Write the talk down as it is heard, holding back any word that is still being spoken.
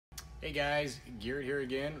Hey guys, Garrett here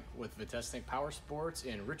again with Vitesnik Power Sports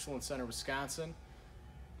in Richland Center, Wisconsin.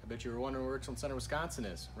 I bet you were wondering where Richland Center, Wisconsin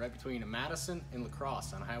is. Right between Madison and La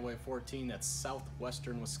Crosse on Highway 14, that's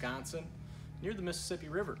southwestern Wisconsin, near the Mississippi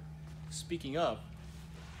River. Speaking of,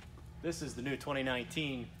 this is the new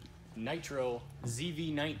 2019 Nitro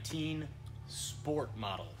ZV19 Sport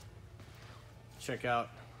model. Check out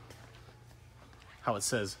how it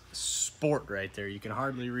says sport right there. You can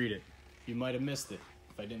hardly read it. You might have missed it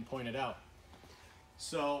if I didn't point it out.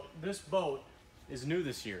 So this boat is new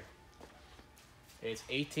this year. It's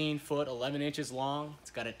 18 foot, 11 inches long.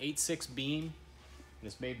 It's got an 8.6 beam, and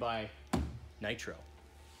it's made by Nitro.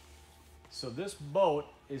 So this boat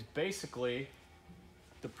is basically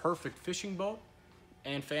the perfect fishing boat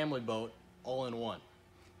and family boat all in one.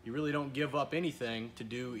 You really don't give up anything to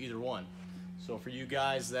do either one. So for you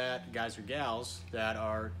guys or gals that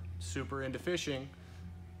are super into fishing,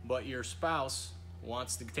 but your spouse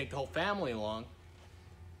wants to take the whole family along,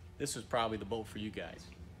 this is probably the boat for you guys.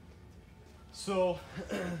 So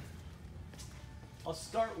I'll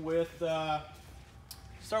start with a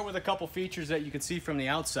couple features that you can see from the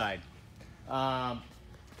outside.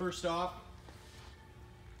 First off,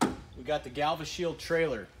 we got the Galva Shield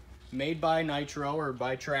trailer, made by Nitro or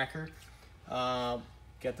by Tracker. Got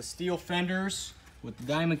the steel fenders with the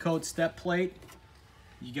diamond coat step plate.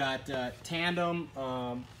 You got tandem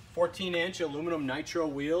 14-inch aluminum Nitro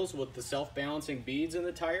wheels with the self-balancing beads in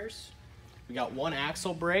the tires. We got one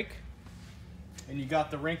axle brake, and you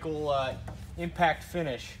got the wrinkle impact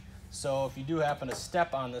finish. So if you do happen to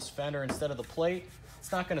step on this fender instead of the plate,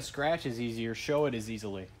 it's not going to scratch as easy or show it as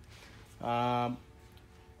easily. In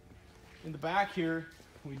the back here,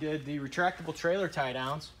 we did the retractable trailer tie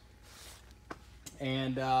downs.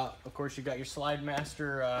 And of course, you got your Slide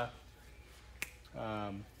Master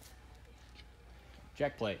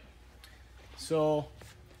jack plate. So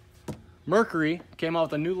Mercury came out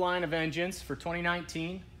with a new line of engines for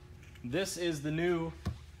 2019. This is the new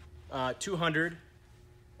 200,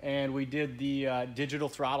 and we did the digital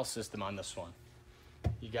throttle system on this one.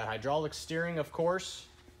 You got hydraulic steering, of course.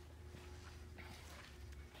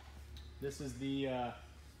 This is the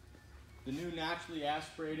new naturally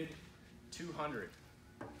aspirated 200.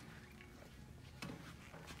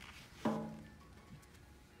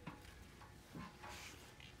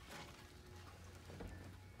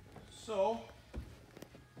 So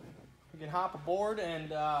we can hop aboard,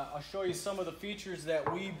 and I'll show you some of the features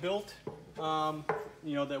that we built,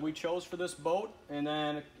 that we chose for this boat, and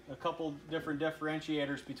then a couple different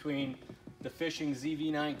differentiators between the fishing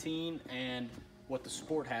ZV19 and what the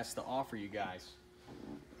sport has to offer you guys.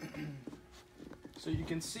 So you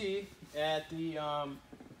can see at the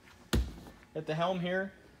helm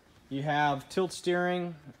here, you have tilt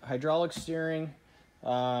steering, hydraulic steering,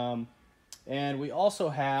 and we also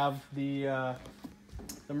have the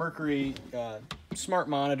Mercury smart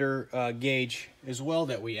monitor gauge as well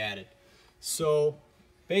that we added. So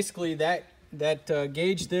basically that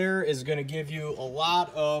gauge there is going to give you a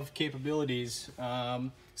lot of capabilities,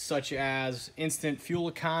 such as instant fuel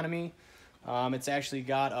economy. It's actually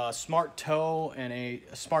got a smart tow and a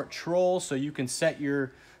smart troll, so you can set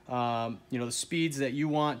your the speeds that you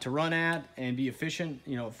want to run at and be efficient,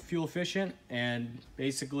 fuel efficient, and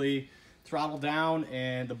basically throttle down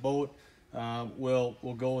and the boat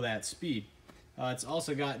will go that speed. It's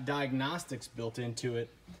also got diagnostics built into it,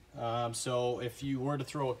 so if you were to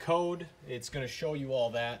throw a code, it's going to show you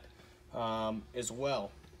all that as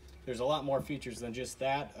well. There's a lot more features than just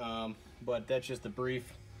that, but that's just a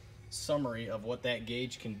brief summary of what that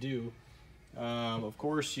gauge can do. Of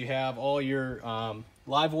course, you have all your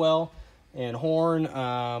live well and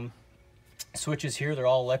horn switches here. They're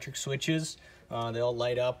all electric switches. They all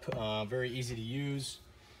light up, very easy to use.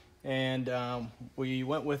 And we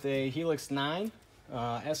went with a Helix 9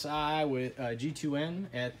 SI with G2N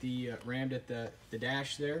at the rammed at the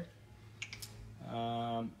dash there.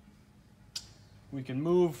 We can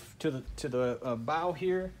move to the bow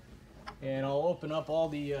here, and I'll open up all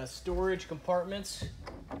the storage compartments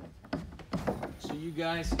so you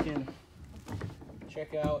guys can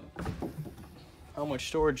check out how much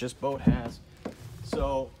storage this boat has.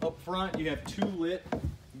 So up front you have two lit,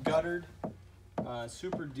 guttered,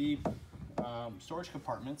 super deep storage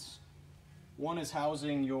compartments. One is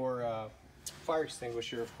housing your fire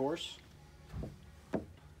extinguisher, of course.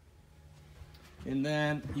 And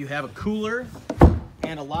then you have a cooler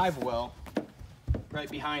and a live well right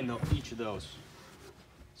behind each of those.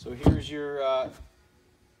 So here's your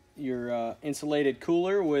insulated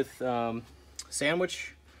cooler with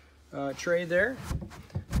sandwich tray there.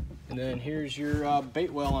 And then here's your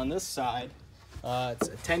bait well on this side. It's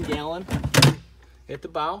a 10-gallon at the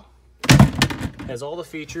bow. Has all the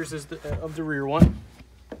features of the rear one.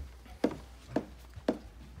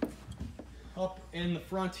 Up in the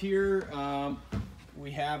front here,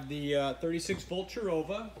 we have the 36-volt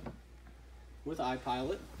Chirova with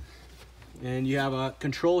iPilot. And you have a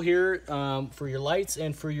control here for your lights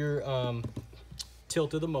and for your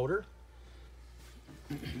tilt of the motor.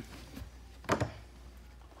 And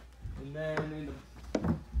then in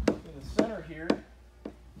the center here,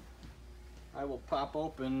 I will pop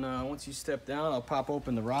open, once you step down, I'll pop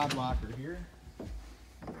open the rod locker here.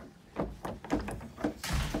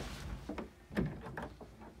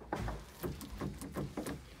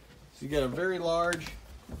 So you got a very large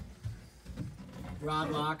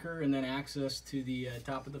rod locker and then access to the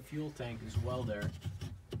top of the fuel tank as well there.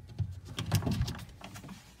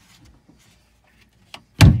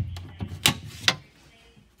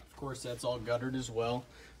 Of course, that's all guttered as well,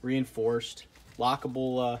 reinforced,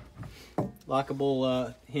 lockable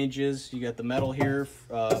hinges. You got the metal here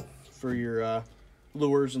for your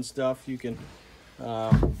lures and stuff. You can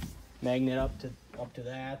magnet up to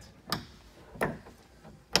that.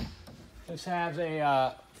 This has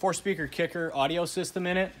a 4-speaker kicker audio system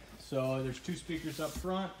in it. So there's 2 speakers up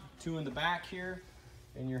front, 2 in the back here,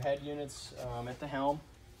 and your head units at the helm.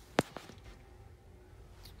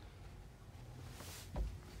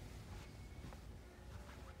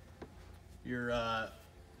 Your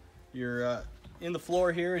in the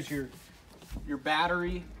floor here is your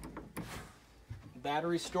battery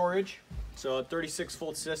storage. So a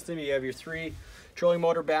 36-volt system. You have your 3 trolling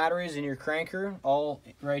motor batteries and your cranker all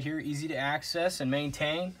right here, easy to access and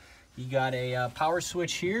maintain. You got a power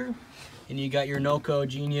switch here, and you got your Noco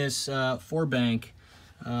Genius 4-bank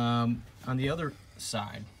on the other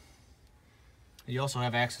side. You also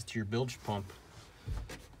have access to your bilge pump.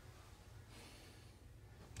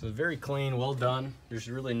 So very clean, well done. There's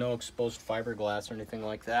really no exposed fiberglass or anything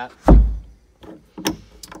like that.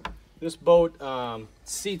 This boat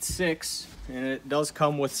seats 6, and it does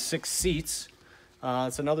come with 6 seats.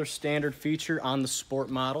 It's another standard feature on the sport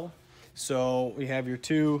model. So we have your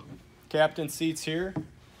 2 captain seats here.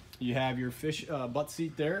 You have your fish butt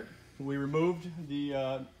seat there. We removed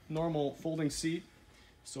the normal folding seat,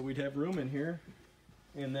 so we'd have room in here.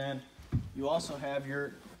 And then you also have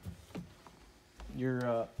your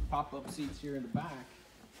pop-up seats here in the back,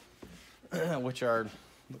 which are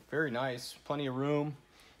very nice, plenty of room,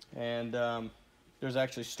 and there's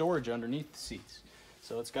actually storage underneath the seats.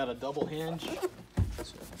 So it's got a double hinge,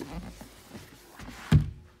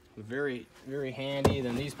 very, very handy.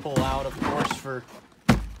 Then these pull out, of course, for,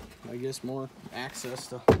 I guess, more access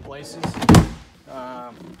to places.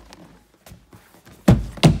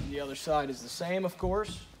 The other side is the same, of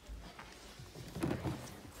course.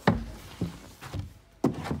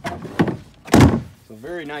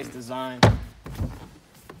 Very nice design.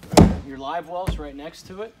 Your live well's right next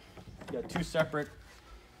to it. You got 2 separate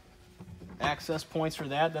access points for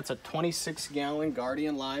that. That's a 26-gallon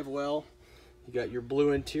Guardian live well. You got your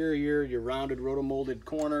blue interior, your rounded rotomolded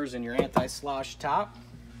corners, and your anti-slosh top.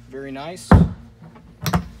 Very nice.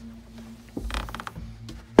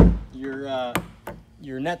 Your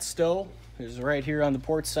net stow is right here on the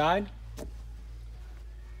port side.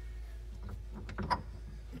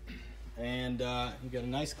 And you got a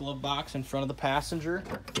nice glove box in front of the passenger.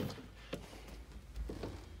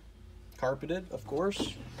 Carpeted, of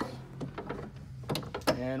course.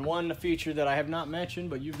 And one feature that I have not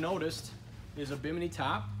mentioned, but you've noticed, is a bimini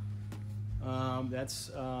top. That's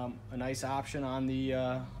a nice option on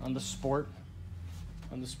the sport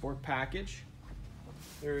package.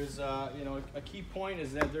 There's you know, a key point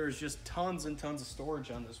is that there's just tons and tons of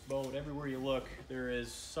storage on this boat. Everywhere you look, there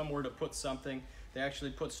is somewhere to put something. They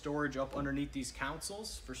actually put storage up underneath these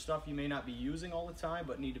consoles for stuff you may not be using all the time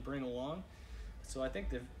but need to bring along. So I think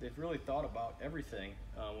they've really thought about everything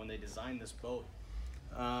when they designed this boat.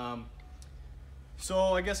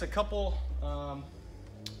 So I guess a couple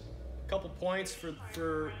points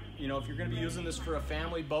for you know, if you're going to be using this for a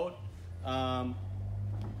family boat.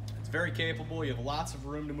 It's very capable. You have lots of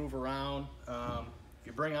room to move around. If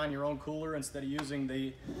you bring on your own cooler instead of using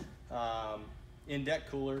the in-deck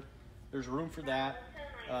cooler, there's room for that.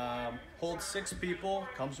 Holds 6 people,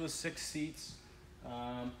 comes with 6 seats.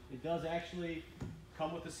 It does actually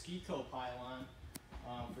come with a ski tow pylon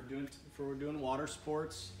for doing water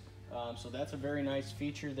sports. So that's a very nice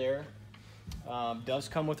feature there. Does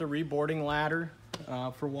come with a reboarding ladder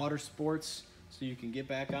for water sports, so you can get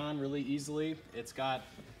back on really easily. It's got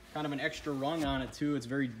kind of an extra rung on it too. It's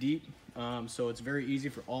very deep, so it's very easy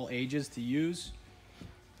for all ages to use.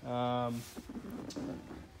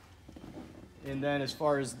 And then as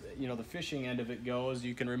far as, you know, the fishing end of it goes,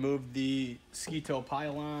 you can remove the ski tow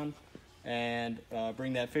pylon and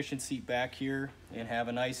bring that fishing seat back here and have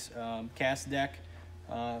a nice cast deck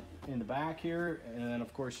in the back here. And then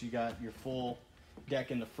of course you got your full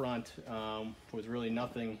deck in the front with really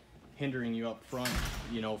nothing hindering you up front,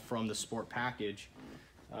 you know, from the sport package.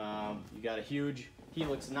 You got a huge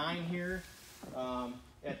Helix 9 here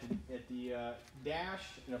at the dash,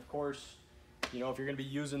 and of course, you know, if you're going to be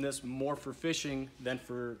using this more for fishing than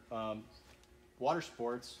for water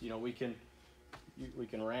sports, you know, we can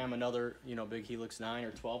ram another, you know, big Helix 9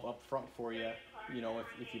 or 12 up front for you, you know,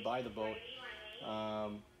 if you buy the boat.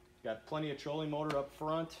 Got plenty of trolling motor up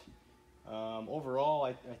front. Overall,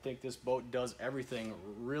 I think this boat does everything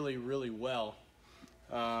really, really well.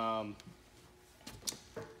 I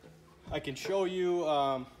can show you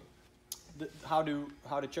how to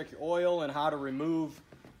check your oil and how to remove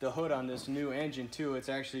the hood on this new engine too. It's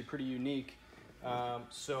actually pretty unique.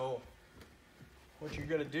 So what you're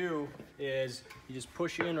gonna do is you just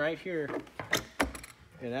push in right here,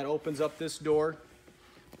 and that opens up this door.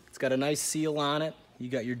 It's got a nice seal on it. You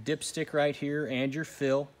got your dipstick right here and your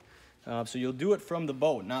fill. So you'll do it from the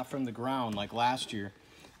boat, not from the ground like last year.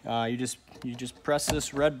 You just press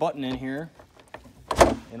this red button in here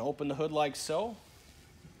and open the hood like so,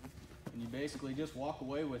 and you basically just walk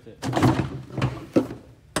away with it.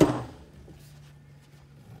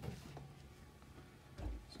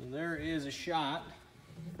 So there is a shot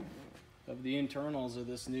of the internals of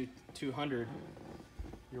this new 200.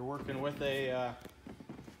 You're working with a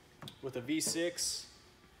V6,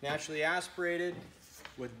 naturally aspirated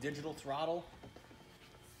with digital throttle.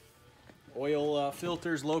 Oil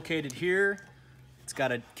filters located here. It's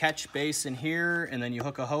got a catch basin here, and then you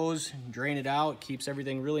hook a hose, drain it out, keeps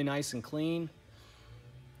everything really nice and clean.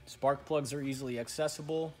 Spark plugs are easily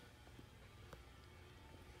accessible.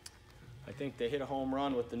 I think they hit a home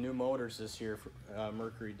run with the new motors this year,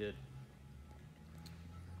 Mercury did.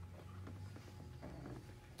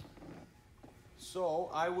 So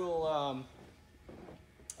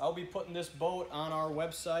I'll be putting this boat on our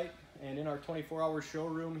website and in our 24-hour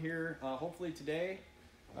showroom here, hopefully today,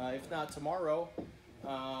 if not tomorrow.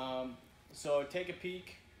 So take a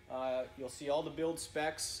peek. You'll see all the build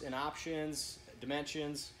specs and options,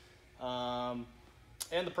 dimensions, and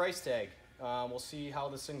the price tag. We'll see how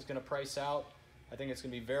this thing's going to price out. I think it's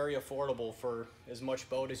going to be very affordable for as much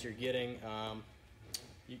boat as you're getting.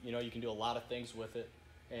 You know, you can do a lot of things with it,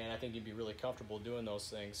 and I think you'd be really comfortable doing those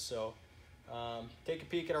things. So take a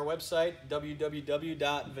peek at our website,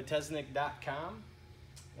 www.viteznik.com,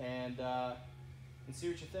 and see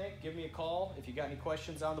what you think. Give me a call if you got any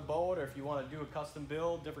questions on the boat, or if you want to do a custom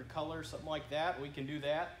build, different colors, something like that, we can do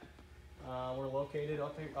that. We're located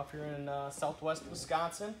up here in southwest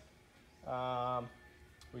Wisconsin.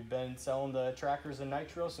 We've been selling the trackers and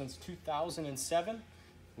Nitro since 2007.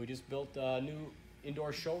 We just built a new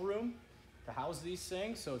indoor showroom to house these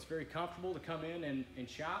things, so it's very comfortable to come in and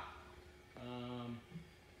shop.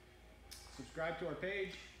 Subscribe to our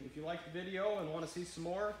page if you like the video and want to see some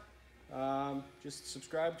more. Just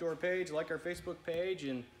subscribe to our page, like our Facebook page,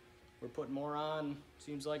 and we're putting more on,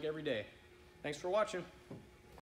 seems like every day. Thanks for watching.